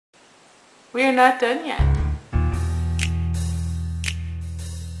We're not done yet.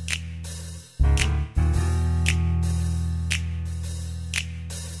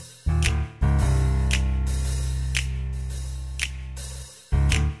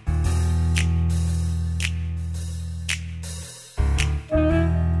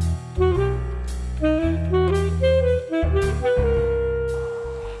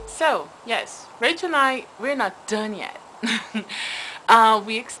 So, yes, Rachel and we're not done yet.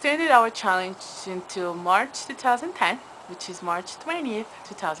 We extended our challenge until March 2010, which is March 20th,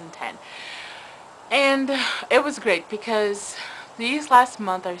 2010. And it was great because these last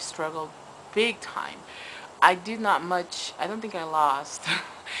month I struggled big time. I did not much, I don't think I lost.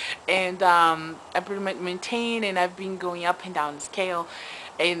 And I pretty much maintained, and I've been going up and down the scale,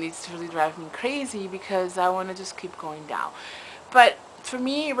 and it's really driving me crazy because I want to just keep going down. But for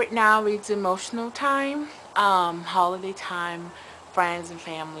me right now it's emotional time, holiday time, friends and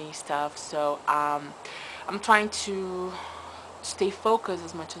family stuff. So I'm trying to stay focused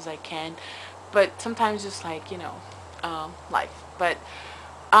as much as I can, but sometimes just like life. But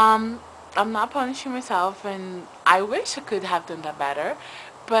um, I'm not punishing myself, and I wish I could have done that better,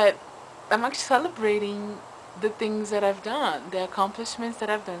 but I'm actually celebrating the things that I've done, the accomplishments that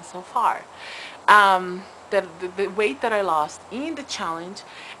I've done so far. The weight that I lost in the challenge,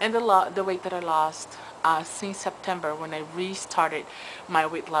 and the weight that I lost since September when I restarted my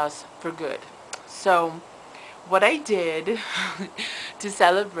weight loss for good. So what I did to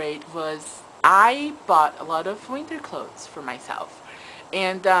celebrate was I bought a lot of winter clothes for myself.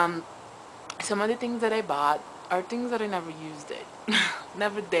 And some of the things that I bought are things that I never used it.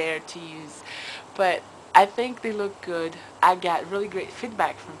 Never dared to use. But I think they look good. I got really great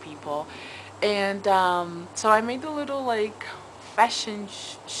feedback from people. And so I made a little like fashion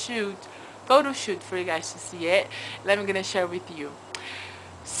shoot, photo shoot for you guys to see it. And I'm going to share with you.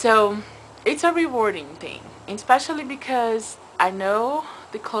 So it's a rewarding thing, especially because I know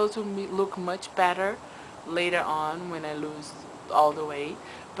the clothes will look much better later on when I lose all the weight.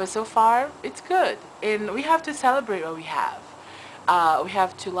 But so far, it's good, and we have to celebrate what we have. We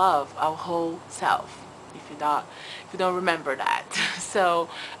have to love our whole self. If you don't remember that, so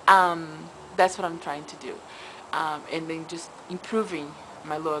that's what I'm trying to do, and then just improving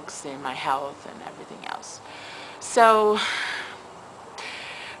my looks and my health and everything else. So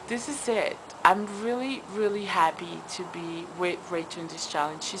this is it. I'm really, really happy to be with Rachel in this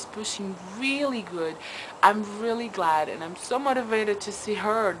challenge. She's pushing really good. I'm really glad, and I'm so motivated to see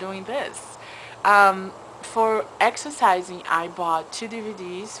her doing this. For exercising, I bought 2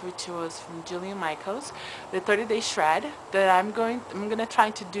 DVDs, which was from Jillian Michaels, the 30-day shred that I'm gonna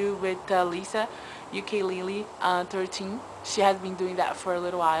try to do with Lisa, ukulele 13. She has been doing that for a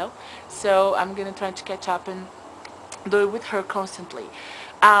little while, so I'm gonna try to catch up and do it with her constantly.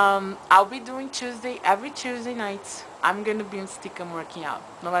 I'll be doing every Tuesday nights. I'm gonna be on stick and working out,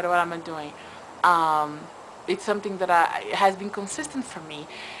 no matter what I'm doing. It's something that has been consistent for me.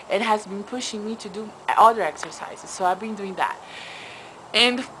 It has been pushing me to do other exercises, so I've been doing that.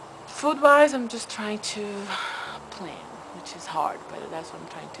 And food-wise, I'm just trying to plan, which is hard, but that's what I'm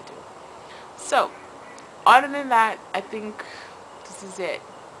trying to do. So, other than that, I think this is it.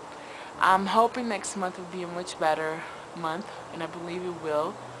 I'm hoping next month will be a much better month, and I believe it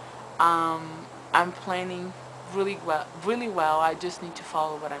will. I'm planning really well, really well. I just need to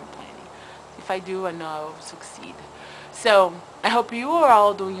follow what I'm planning. If I do, I know I will succeed. So I hope you are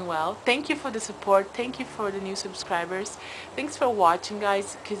all doing well. Thank you for the support. Thank you for the new subscribers. Thanks for watching,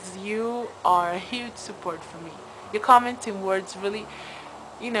 guys, because you are a huge support for me. Your comments and words really,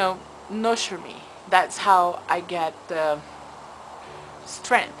 nurture me. That's how I get the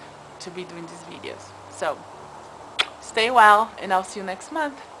strength to be doing these videos. So stay well, and I'll see you next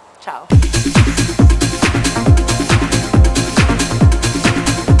month. Ciao.